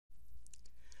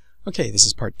Okay, this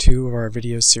is part 2 of our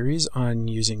video series on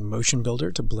using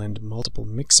MotionBuilder to blend multiple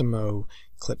Mixamo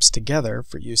clips together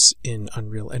for use in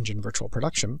Unreal Engine Virtual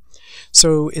Production.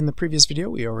 So in the previous video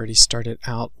we already started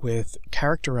out with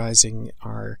characterizing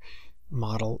our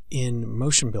model in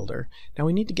MotionBuilder. Now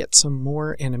we need to get some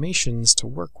more animations to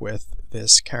work with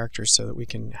this character so that we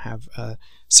can have a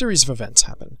series of events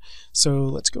happen. So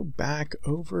let's go back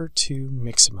over to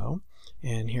Mixamo.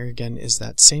 And here again is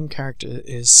that same character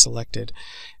is selected.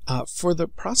 For the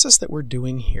process that we're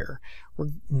doing here, we're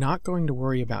not going to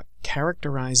worry about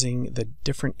characterizing the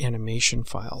different animation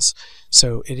files.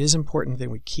 So it is important that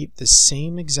we keep the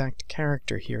same exact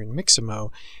character here in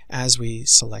Mixamo as we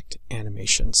select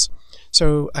animations.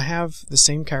 So I have the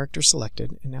same character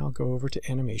selected, and now I'll go over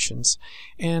to animations,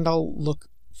 and I'll look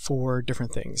for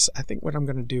different things. I think what I'm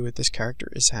going to do with this character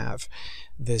is have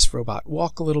this robot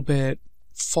walk a little bit,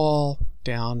 fall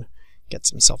down,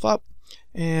 gets himself up,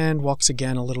 and walks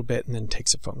again a little bit, and then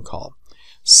takes a phone call.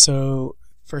 So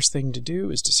first thing to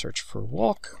do is to search for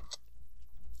walk,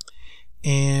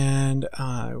 and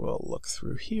I will look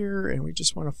through here, and we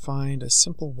just want to find a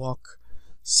simple walk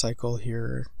cycle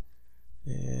here,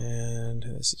 and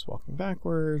this is walking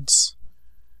backwards,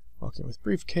 walking with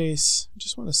briefcase. I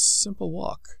just want a simple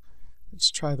walk. Let's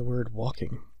try the word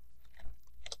walking.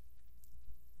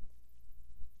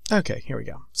 Okay, here we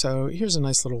go. So here's a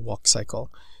nice little walk cycle.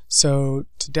 So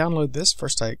to download this,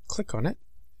 first I click on it,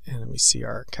 and then we see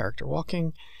our character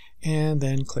walking, and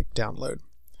then click download.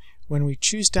 When we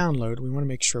choose download, we want to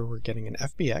make sure we're getting an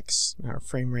FBX. Our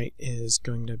frame rate is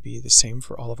going to be the same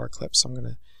for all of our clips. So I'm going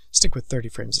to stick with 30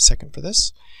 frames a second for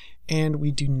this. And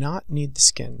we do not need the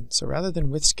skin. So rather than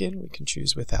with skin, we can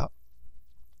choose without.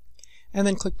 And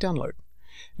then click download.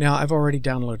 Now I've already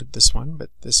downloaded this one, but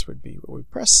this would be what we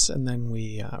press, and then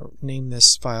we name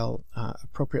this file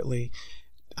appropriately.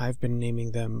 I've been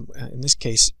naming them, in this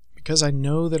case, because I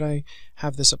know that I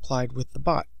have this applied with the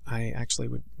bot, I actually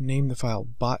would name the file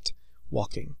bot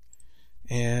walking.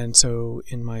 And so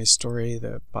in my story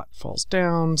the bot falls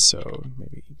down, so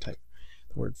maybe type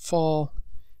the word fall,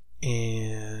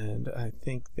 and I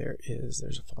think there's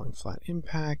a falling flat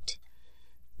impact.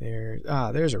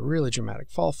 There's a really dramatic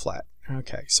fall flat.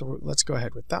 Okay, so let's go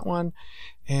ahead with that one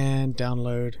and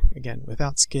download, again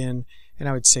without skin, and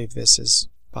I would save this as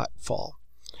bot fall,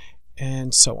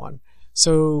 and so on.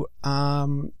 So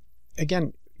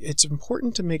again, it's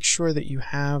important to make sure that you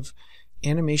have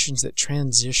animations that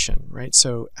transition, right?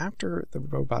 So after the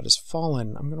robot has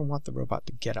fallen, I'm going to want the robot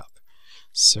to get up.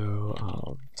 So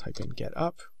I'll type in get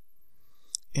up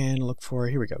and look for,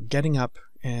 here we go, getting up,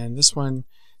 and this one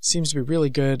seems to be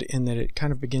really good in that it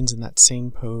kind of begins in that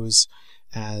same pose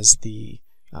as the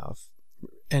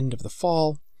end of the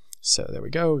fall. So there we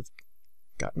go, we've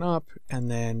gotten up, and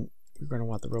then we're going to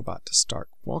want the robot to start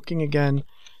walking again.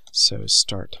 So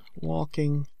start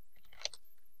walking,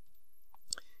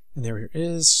 and there it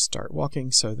is, start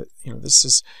walking, so that this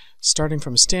is starting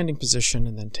from a standing position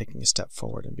and then taking a step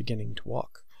forward and beginning to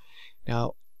walk.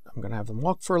 Now I'm going to have them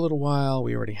walk for a little while.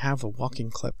 We already have a walking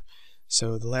clip.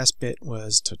 So the last bit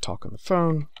was to talk on the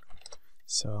phone.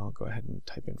 So I'll go ahead and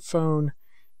type in phone,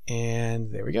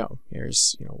 and there we go.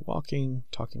 Here's walking,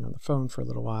 talking on the phone for a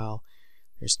little while.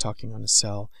 There's talking on a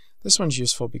cell. This one's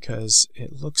useful because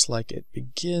it looks like it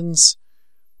begins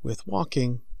with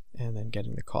walking and then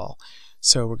getting the call.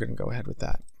 So we're going to go ahead with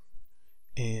that.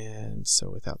 And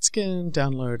so without skin,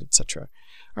 download, etc.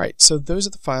 All right, so those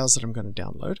are the files that I'm going to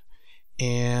download.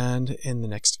 And in the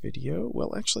next video,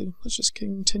 well, actually, let's just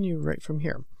continue right from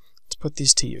here. Let's put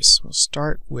these to use. We'll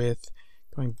start with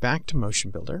going back to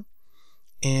MotionBuilder,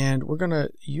 and we're going to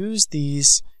use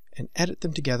these and edit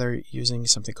them together using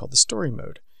something called the story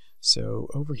mode. So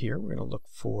over here, we're going to look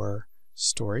for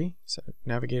story. So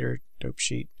navigator, dope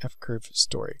sheet, F-curve,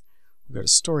 story. We'll go to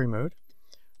story mode,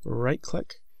 right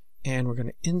click, and we're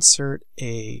going to insert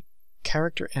a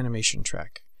character animation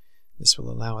track. This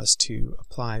will allow us to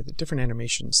apply the different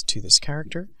animations to this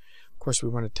character. Of course, we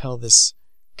want to tell this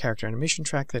character animation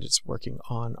track that it's working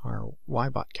on our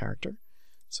Ybot character.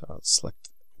 So I'll select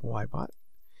Ybot.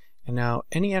 And now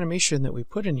any animation that we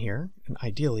put in here, and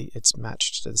ideally it's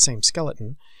matched to the same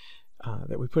skeleton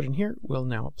that we put in here, will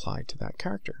now apply to that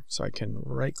character. So I can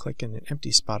right click in an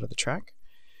empty spot of the track,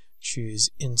 choose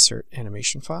Insert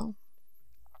Animation File,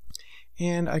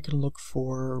 and I can look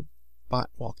for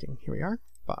bot walking. Here we are.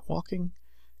 Bot walking,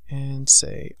 and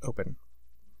say open.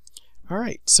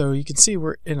 Alright, so you can see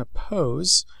we're in a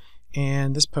pose,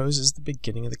 and this pose is the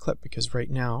beginning of the clip because right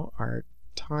now our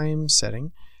time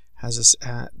setting has us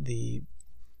at the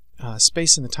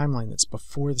space in the timeline that's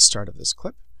before the start of this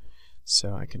clip.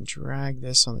 So I can drag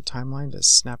this on the timeline to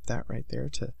snap that right there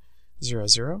to 0,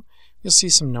 0. You'll see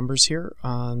some numbers here.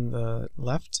 On the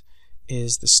left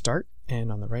is the start,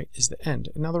 and on the right is the end.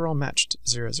 And now they're all matched,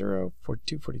 0, 0,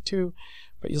 42, 42,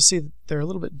 but you'll see that they're a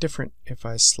little bit different if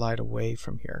I slide away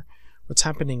from here. What's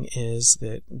happening is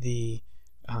that the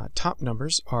top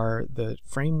numbers are the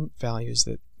frame values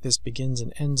that this begins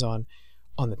and ends on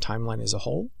the timeline as a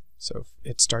whole. So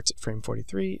it starts at frame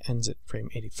 43, ends at frame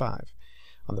 85.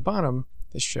 On the bottom,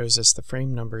 this shows us the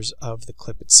frame numbers of the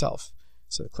clip itself.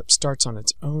 So the clip starts on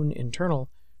its own internal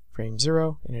frame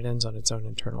 0, and it ends on its own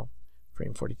internal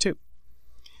frame 42.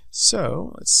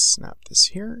 So let's snap this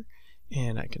here,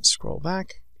 and I can scroll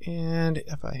back, and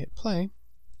if I hit play,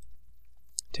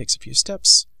 it takes a few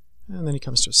steps, and then it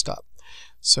comes to a stop.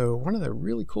 So one of the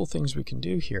really cool things we can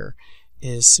do here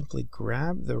is simply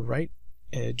grab the right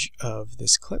edge of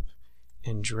this clip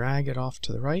and drag it off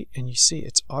to the right, and you see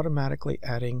it's automatically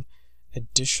adding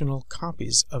additional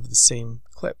copies of the same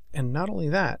clip. And not only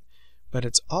that, but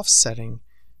it's offsetting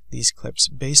these clips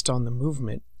based on the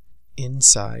movement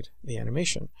inside the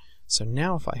animation. So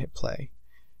now if I hit play,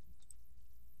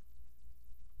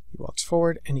 he walks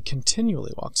forward, and he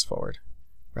continually walks forward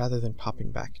rather than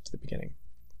popping back to the beginning.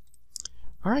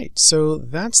 Alright, so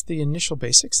that's the initial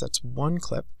basics. That's one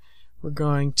clip. We're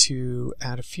going to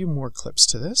add a few more clips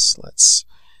to this. Let's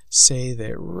say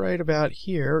that right about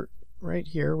here, right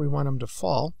here, we want them to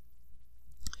fall.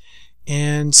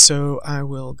 And so I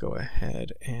will go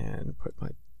ahead and put my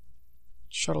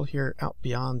shuttle here out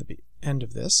beyond the end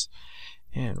of this,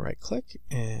 and right click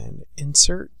and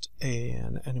insert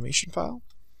an animation file,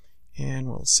 and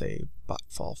we'll say bot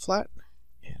fall flat,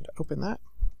 and open that,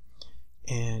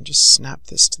 and just snap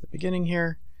this to the beginning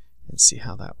here and see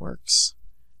how that works.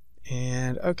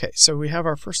 And okay, so we have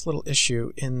our first little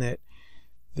issue in that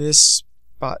this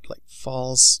bot like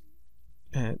falls,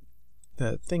 and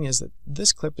the thing is that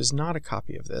this clip is not a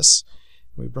copy of this.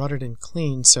 We brought it in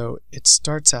clean, so it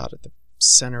starts out at the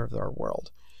center of our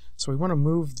world. So we want to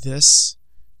move this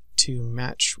to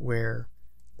match where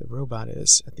the robot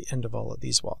is at the end of all of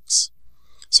these walks.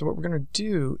 So what we're going to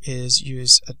do is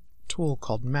use a tool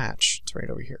called match. It's right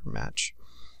over here, match.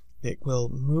 It will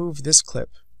move this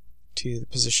clip to the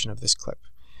position of this clip.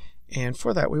 And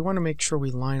for that, we want to make sure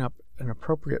we line up an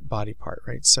appropriate body part,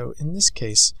 right? So in this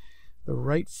case, the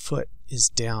right foot is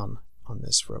down on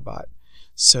this robot.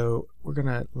 So we're going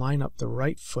to line up the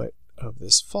right foot of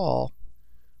this fall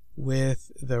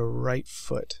with the right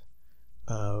foot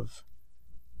of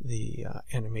the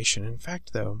animation. In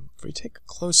fact, though, if we take a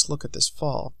close look at this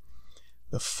fall,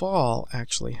 the fall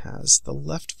actually has the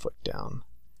left foot down.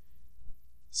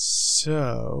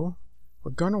 So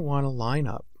we're going to want to line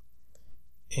up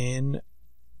in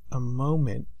a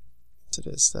moment.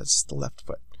 That's the left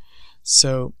foot.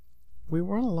 So we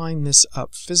want to line this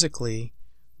up physically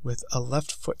with a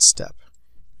left foot step.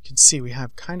 You can see we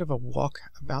have kind of a walk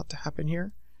about to happen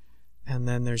here, and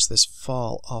then there's this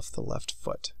fall off the left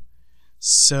foot.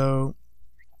 So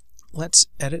let's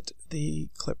edit the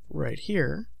clip right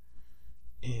here,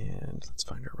 and let's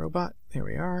find our robot. There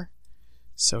we are.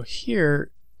 So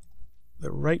here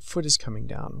the right foot is coming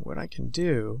down. What I can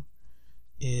do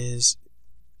is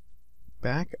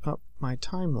back up my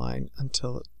timeline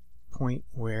until a point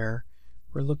where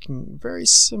we're looking very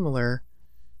similar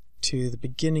to the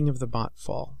beginning of the bot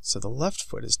fall. So the left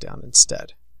foot is down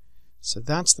instead. So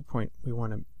that's the point we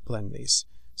want to blend these.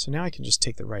 So now I can just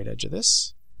take the right edge of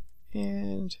this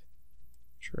and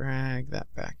drag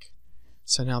that back.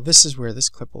 So now this is where this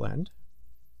clip will end.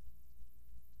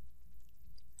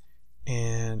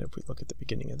 And if we look at the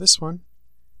beginning of this one,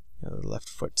 the left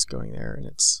foot's going there and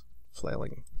it's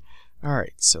flailing.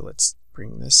 Alright, so let's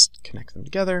bring this, connect them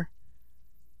together.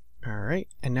 Alright,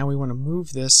 and now we want to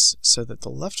move this so that the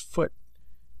left foot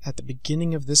at the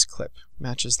beginning of this clip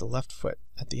matches the left foot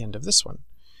at the end of this one.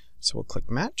 So we'll click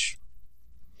match,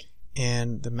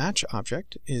 and the match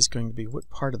object is going to be what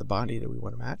part of the body that we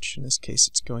want to match. In this case,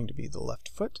 it's going to be the left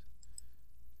foot,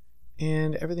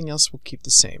 and everything else will keep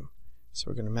the same. So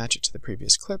we're going to match it to the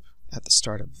previous clip at the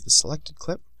start of the selected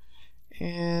clip,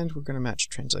 and we're going to match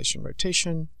translation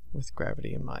rotation with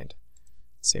gravity in mind.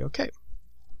 Say OK.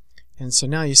 And so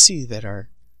now you see that our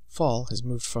fall has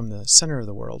moved from the center of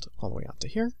the world all the way out to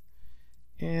here.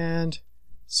 And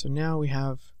so now we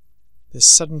have this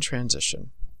sudden transition.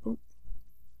 Ooh.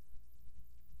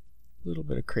 A little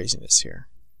bit of craziness here.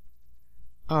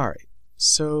 Alright,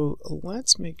 so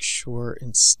let's make sure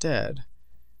instead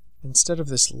of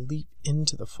this leap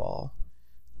into the fall,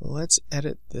 let's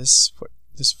edit this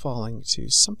falling to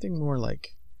something more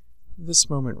like this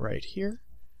moment right here.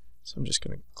 So I'm just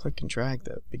going to click and drag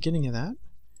the beginning of that,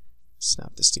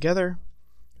 snap this together.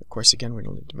 Of course, again, we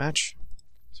don't need to match,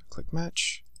 so click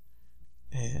match,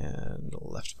 and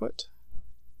left foot,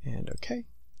 and OK.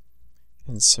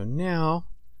 And so now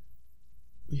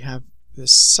we have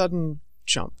this sudden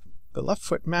jump. The left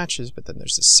foot matches, but then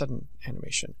there's this sudden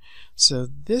animation. So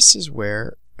this is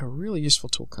where a really useful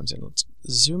tool comes in. Let's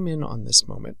zoom in on this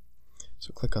moment.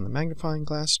 So click on the magnifying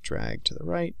glass, drag to the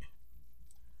right,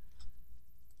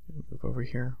 move over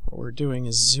here. What we're doing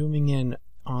is zooming in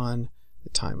on the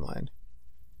timeline.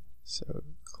 So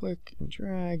click and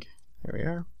drag. There we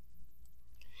are.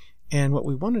 And what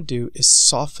we want to do is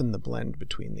soften the blend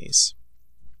between these.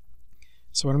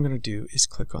 So what I'm going to do is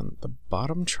click on the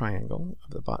bottom triangle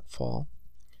of the bot fall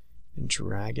and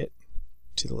drag it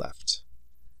to the left.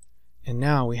 And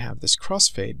now we have this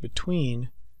crossfade between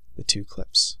the two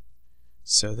clips.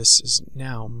 So this is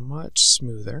now much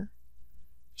smoother.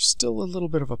 Still a little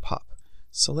bit of a pop.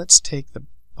 So let's take the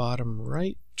bottom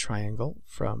right triangle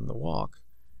from the walk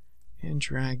and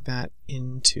drag that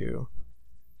into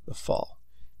the fall.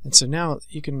 And so now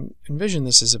you can envision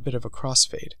this as a bit of a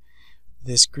crossfade.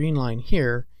 This green line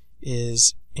here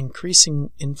is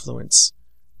increasing influence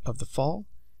of the fall.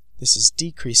 This is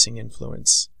decreasing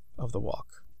influence of the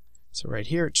walk. So right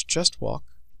here it's just walk.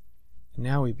 And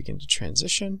now we begin to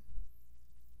transition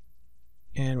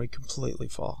and we completely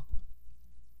fall.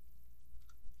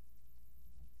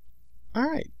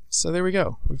 Alright, so there we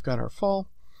go. We've got our fall.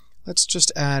 Let's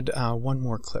just add one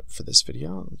more clip for this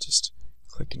video. I'll just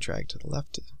click and drag to the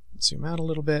left to zoom out a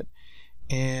little bit,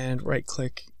 and right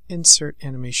click, insert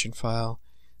animation file.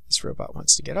 This robot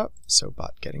wants to get up, so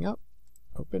bot getting up,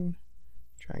 open,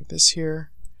 drag this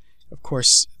here. Of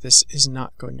course, this is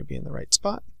not going to be in the right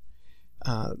spot.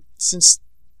 Since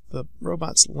the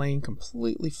robot's laying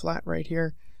completely flat right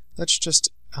here, let's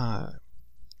just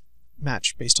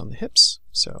match based on the hips.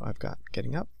 So I've got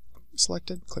getting up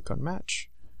selected, click on match,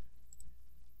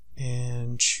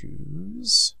 and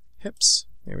choose hips.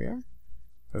 There we are.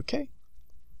 OK.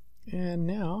 And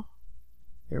now,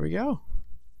 there we go.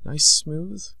 Nice,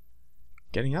 smooth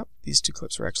getting up. These two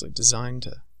clips were actually designed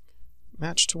to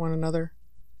match to one another.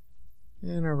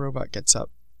 And our robot gets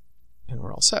up, and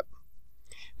we're all set.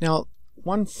 Now,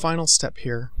 one final step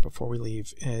here before we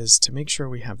leave is to make sure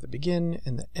we have the begin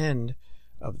and the end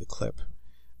of the clip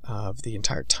of the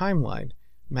entire timeline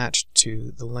matched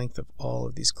to the length of all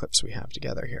of these clips we have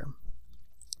together here.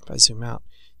 If I zoom out,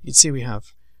 you can see we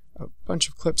have a bunch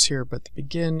of clips here, but the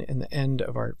begin and the end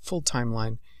of our full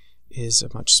timeline is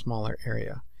a much smaller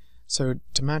area. So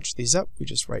to match these up, we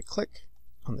just right click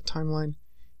on the timeline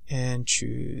and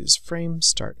choose frame,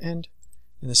 start, end,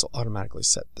 and this will automatically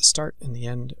set the start and the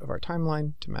end of our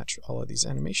timeline to match all of these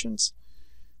animations.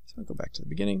 So I'll go back to the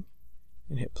beginning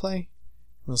and hit play.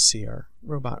 We'll see our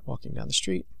robot walking down the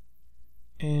street,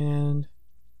 and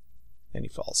then he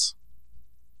falls.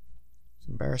 He's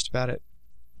embarrassed about it.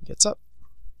 He gets up,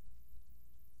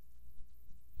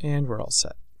 and we're all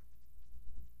set.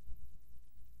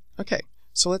 Okay,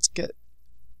 so let's get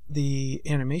the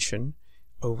animation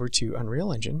over to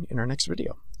Unreal Engine in our next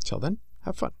video. Till then,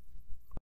 have fun.